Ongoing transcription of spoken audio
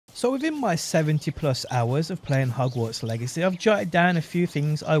So within my 70 plus hours of playing Hogwarts Legacy, I've jotted down a few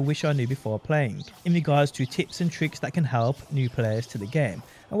things I wish I knew before playing, in regards to tips and tricks that can help new players to the game.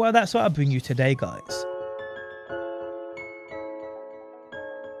 And well, that's what I'll bring you today, guys.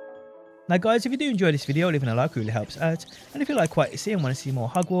 Now guys, if you do enjoy this video, leaving a like really helps out, and if you like what you see and want to see more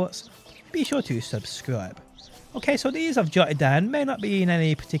Hogwarts, be sure to subscribe. Okay, so these I've jotted down, may not be in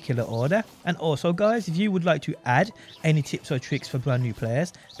any particular order. And also guys, if you would like to add any tips or tricks for brand new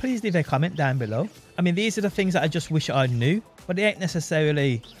players, please leave a comment down below. I mean, these are the things that I just wish I knew, but they ain't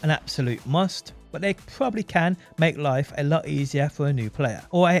necessarily an absolute must, but they probably can make life a lot easier for a new player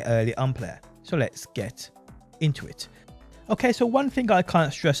or a early on player. So let's get into it. Okay, so one thing I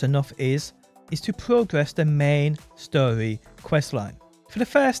can't stress enough is to progress the main story questline. For the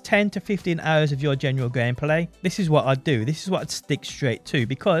first 10 to 15 hours of your general gameplay, this is what I'd do. This is what I'd stick straight to,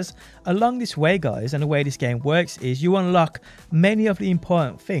 because along this way, guys, and the way this game works is you unlock many of the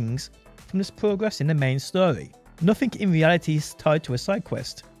important things from just progressing the main story. Nothing in reality is tied to a side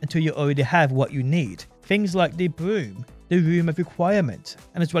quest until you already have what you need. Things like the broom, the room of requirement,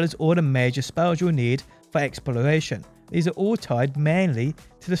 and as well as all the major spells you'll need for exploration. These are all tied mainly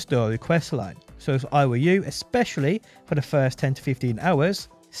to the story questline. So if I were you, especially for the first 10 to 15 hours,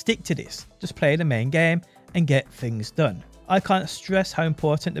 stick to this. Just play the main game and get things done. I can't stress how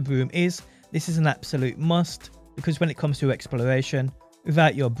important the broom is. This is an absolute must, because when it comes to exploration,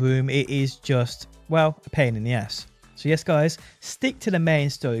 without your broom, it is just, well, a pain in the ass. So yes guys, stick to the main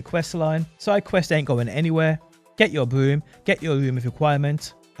story questline. Side quest ain't going anywhere. Get your broom, get your room of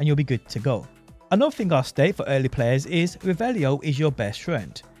requirement, and you'll be good to go. Another thing I'll state for early players is Revelio is your best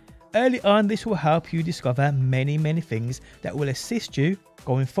friend. Early on, this will help you discover many things that will assist you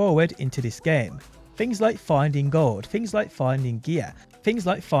going forward into this game. Things like finding gold, things like finding gear, things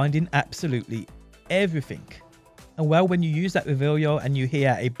like finding absolutely everything. And well, when you use that Revelio and you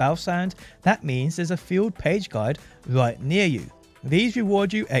hear a bell sound, that means there's a field page guide right near you. These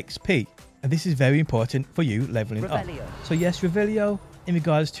reward you XP, and this is very important for you leveling Revelio up. So yes, Revelio, in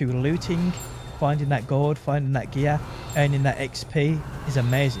regards to looting, finding that gold, finding that gear, earning that XP is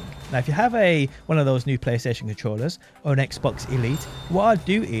amazing. Now if you have one of those new PlayStation controllers or an Xbox Elite, what I'd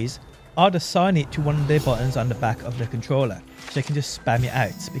do is I'd assign it to one of the buttons on the back of the controller, so you can just spam it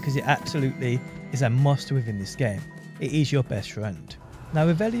out, because it absolutely is a must within this game. It is your best friend. Now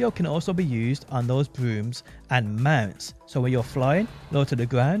Revelio can also be used on those brooms and mounts, so when you're flying low to the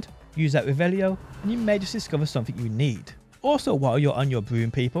ground, use that Revelio and you may just discover something you need. Also, while you're on your broom,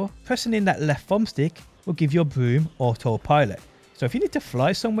 people, pressing in that left thumbstick will give your broom autopilot. So if you need to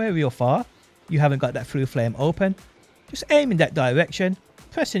fly somewhere real far, you haven't got that through flame open, just aim in that direction,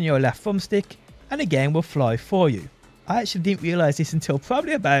 press in your left thumbstick, and the game will fly for you. I actually didn't realize this until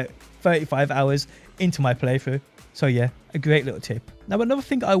probably about 35 hours into my playthrough. So yeah, a great little tip. Now another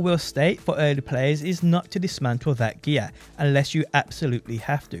thing I will state for early players is not to dismantle that gear unless you absolutely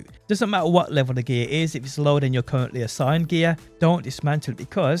have to. Doesn't matter what level the gear is, if it's lower than your currently assigned gear, don't dismantle it,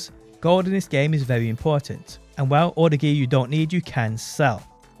 because gold in this game is very important. And well, all the gear you don't need you can sell.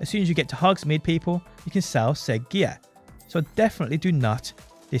 As soon as you get to Hogsmeade, people, you can sell said gear. So definitely do not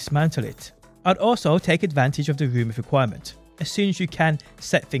dismantle it. I'd also take advantage of the room of requirement. As soon as you can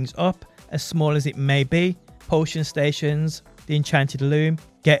set things up, as small as it may be, potion stations, the enchanted loom,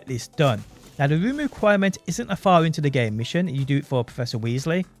 get this done. Now the room requirement isn't a far into the game mission, you do it for Professor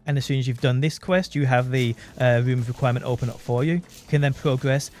Weasley, and as soon as you've done this quest you have the room of requirement open up for you. You can then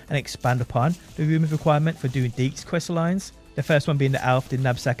progress and expand upon the room of requirement for doing Deek's quest lines. The first one being the elf, the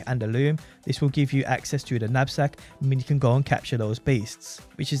knapsack and the loom. This will give you access to the knapsack, meaning you can go and capture those beasts,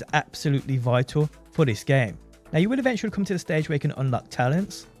 which is absolutely vital for this game. Now you will eventually come to the stage where you can unlock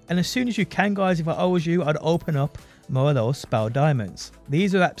talents, and as soon as you can, guys, if I was you, I'd open up more of those spell diamonds.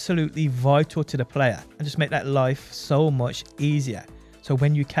 These are absolutely vital to the player and just make that life so much easier. So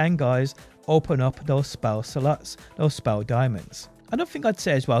when you can, guys, open up those spell slots, those spell diamonds. Another thing I'd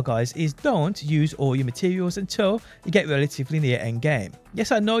say as well, guys, is don't use all your materials until you get relatively near end game.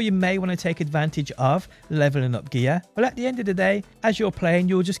 Yes, I know you may want to take advantage of leveling up gear, but at the end of the day, as you're playing,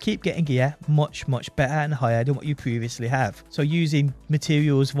 you'll just keep getting gear much better and higher than what you previously have. So using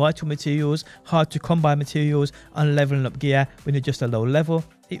materials, vital materials, hard to come by materials, and leveling up gear when you're just a low level,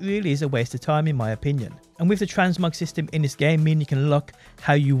 it really is a waste of time in my opinion. And with the transmog system in this game, meaning you can lock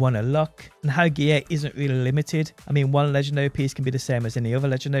how you want to lock, and how gear isn't really limited. I mean, one legendary piece can be the same as any other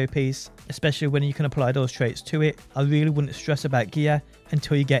legendary piece, especially when you can apply those traits to it. I really wouldn't stress about gear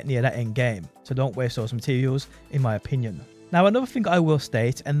until you get near that end game. So don't waste those materials, in my opinion. Now, another thing I will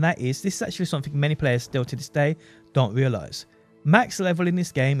state, and that is, this is actually something many players still to this day don't realize. Max level in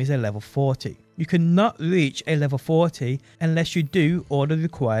this game is a level 40. You cannot reach a level 40 unless you do all the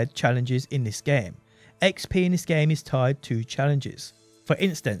required challenges in this game. XP in this game is tied to challenges. For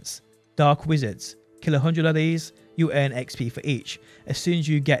instance, Dark Wizards. Kill 100 of these, you earn XP for each. As soon as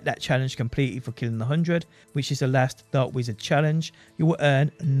you get that challenge completed for killing 100, which is the last Dark Wizard challenge, you will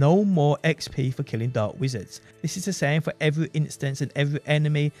earn no more XP for killing Dark Wizards. This is the same for every instance and every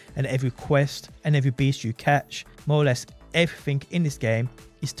enemy and every quest and every beast you catch. More or less everything in this game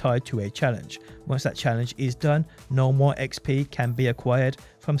is tied to a challenge. Once that challenge is done, no more XP can be acquired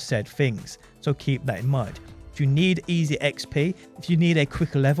from said things. So keep that in mind. If you need easy XP, if you need a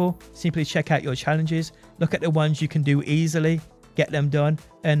quicker level, simply check out your challenges, look at the ones you can do easily, get them done,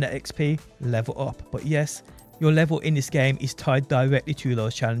 earn the XP, level up. But yes, your level in this game is tied directly to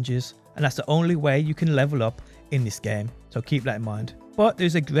those challenges, and that's the only way you can level up in this game. So keep that in mind. But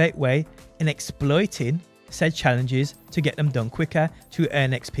there's a great way in exploiting said challenges to get them done quicker to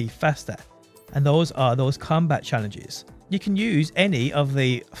earn XP faster. And those are those combat challenges. You can use any of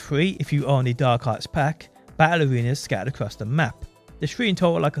the 3 if you own the Dark Arts pack, battle arenas scattered across the map. There's 3 in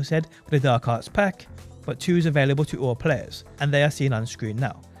total, like I said, with the Dark Arts pack, but 2 is available to all players, and they are seen on screen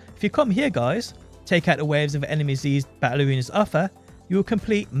now. If you come here guys, take out the waves of enemies these battle arenas offer, you will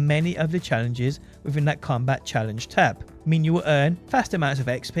complete many of the challenges within that combat challenge tab, meaning you will earn fast amounts of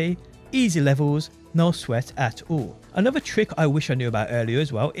XP, easy levels, no sweat at all. Another trick I wish I knew about earlier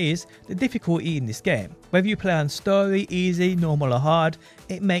as well is the difficulty in this game. Whether you play on story, easy, normal or hard,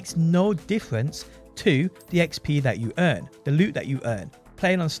 it makes no difference to the XP that you earn, the loot that you earn.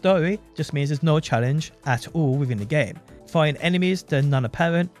 Playing on story just means there's no challenge at all within the game. Fighting enemies, they're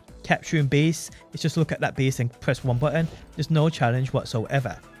non-apparent. Capturing beasts, it's just look at that beast and press one button. There's no challenge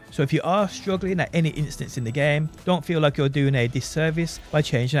whatsoever. So if you are struggling at any instance in the game, don't feel like you're doing a disservice by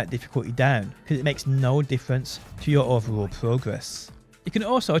changing that difficulty down, because it makes no difference to your overall progress. You can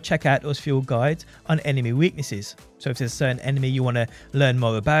also check out those field guides on enemy weaknesses. So if there's a certain enemy you want to learn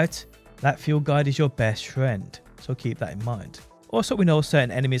more about, that field guide is your best friend. So keep that in mind. Also, we know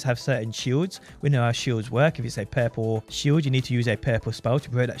certain enemies have certain shields. We know how shields work. If it's a purple shield, you need to use a purple spell to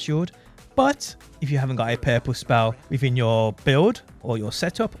break that shield. But if you haven't got a purple spell within your build or your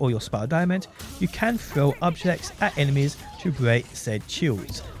setup or your spell diamond, you can throw objects at enemies to break said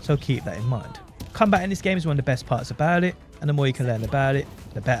shields. So keep that in mind. Combat in this game is one of the best parts about it, and the more you can learn about it,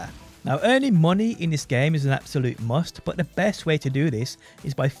 the better. Now, earning money in this game is an absolute must, but the best way to do this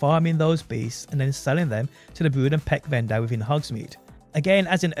is by farming those beasts and then selling them to the brood and peck vendor within Hogsmeade. Again,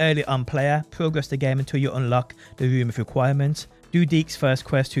 as an early on player, progress the game until you unlock the Room of Requirement. Do Deek's first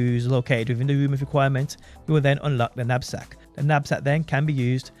quest, who's located within the Room of Requirement. You will then unlock the knapsack. The knapsack then can be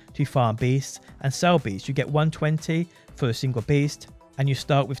used to farm beasts and sell beasts. You get 120 for a single beast, and you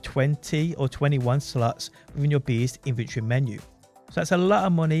start with 20 or 21 slots within your beast inventory menu. So that's a lot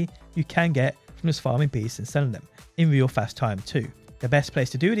of money you can get from just farming beasts and selling them in real fast time too. The best place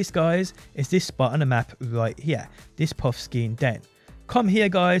to do this, guys, is this spot on the map right here, this Puffskein Den. Come here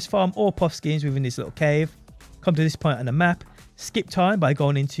guys, farm all Puffskeins within this little cave. Come to this point on the map, skip time by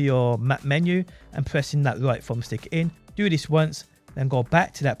going into your map menu and pressing that right thumbstick in. Do this once, then go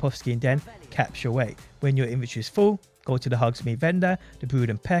back to that Puffskein Den, capture away. When your inventory is full, go to the Hogsmeade vendor, the brood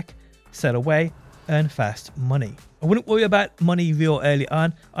and peck, sell away, earn fast money. I wouldn't worry about money real early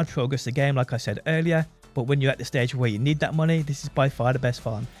on. I'd progress the game like I said earlier, but when you're at the stage where you need that money, this is by far the best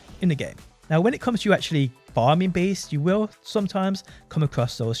farm in the game. Now, when it comes to actually farming beasts, you will sometimes come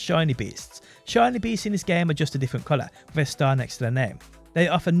across those shiny beasts. Shiny beasts in this game are just a different colour with a star next to their name. They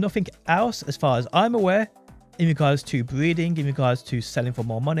offer nothing else as far as I'm aware in regards to breeding, in regards to selling for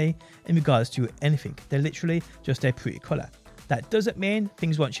more money, in regards to anything. They're literally just a pretty colour. That doesn't mean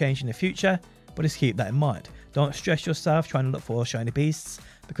things won't change in the future, but just keep that in mind. Don't stress yourself trying to look for shiny beasts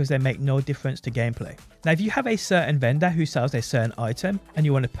because they make no difference to gameplay. Now, if you have a certain vendor who sells a certain item and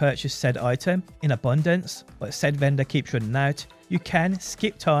you want to purchase said item in abundance, but said vendor keeps running out, you can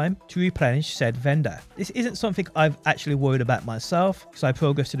skip time to replenish said vendor. This isn't something I've actually worried about myself because I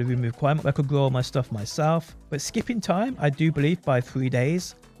progress to the room requirement where I could grow all my stuff myself. But skipping time, I do believe by 3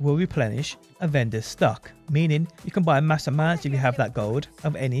 days, will replenish a vendor's stock, meaning you can buy mass amounts if you have that gold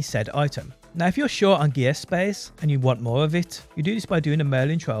of any said item. Now, if you're short on gear space and you want more of it, you do this by doing the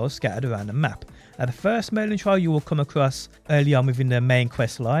Merlin trials scattered around the map. Now, the first Merlin trial you will come across early on within the main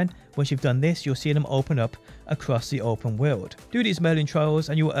quest line. Once you've done this, you'll see them open up across the open world. Do these Merlin trials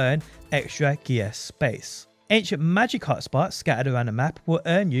and you will earn extra gear space. Ancient magic hotspots scattered around the map will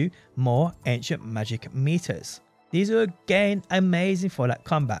earn you more ancient magic meters. These are again amazing for that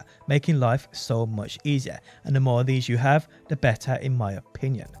combat, making life so much easier. And the more of these you have, the better in my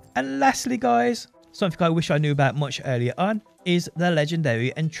opinion. And lastly guys, something I wish I knew about much earlier on, is the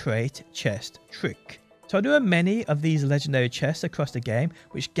legendary and trait chest trick. So there are many of these legendary chests across the game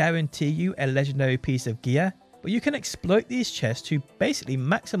which guarantee you a legendary piece of gear, but you can exploit these chests to basically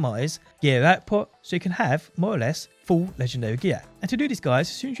maximize gear output so you can have more or less full legendary gear. And to do this guys,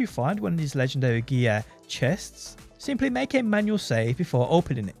 as soon as you find one of these legendary gear chests, simply make a manual save before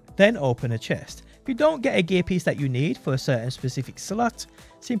opening it, then open a chest. If you don't get a gear piece that you need for a certain specific slot,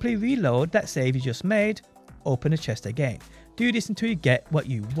 simply reload that save you just made, open a chest again. Do this until you get what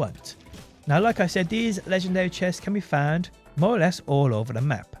you want. Now, like I said, these legendary chests can be found more or less all over the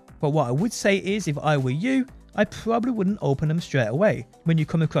map. But what I would say is, if I were you, I probably wouldn't open them straight away. When you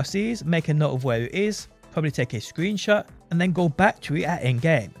come across these, make a note of where it is, probably take a screenshot, and then go back to it at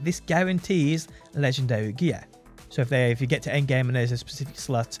endgame. This guarantees legendary gear. So if you get to endgame and there's a specific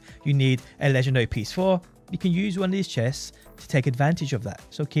slot you need a legendary piece for, you can use one of these chests to take advantage of that.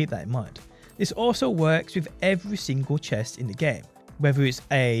 So keep that in mind. This also works with every single chest in the game. Whether it's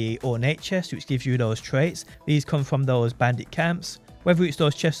a ornate chest which gives you those traits, these come from those bandit camps. Whether it's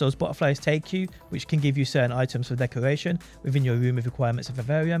those chests those butterflies take you, which can give you certain items for decoration within your room of requirements of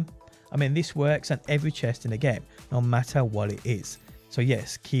Revelio. I mean, this works on every chest in the game, no matter what it is. So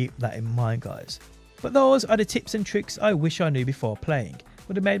yes, keep that in mind guys. But those are the tips and tricks I wish I knew before playing.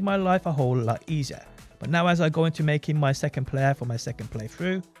 Would have made my life a whole lot easier. But now as I go into making my second player for my second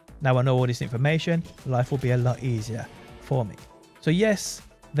playthrough, now I know all this information, life will be a lot easier for me. So yes,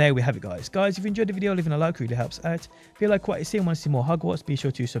 there we have it guys. guys, if you enjoyed the video, leaving a like really helps out. If you like what you see and want to see more Hogwarts, be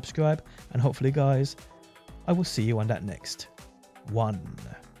sure to subscribe, and hopefully guys, I will see you on that next one.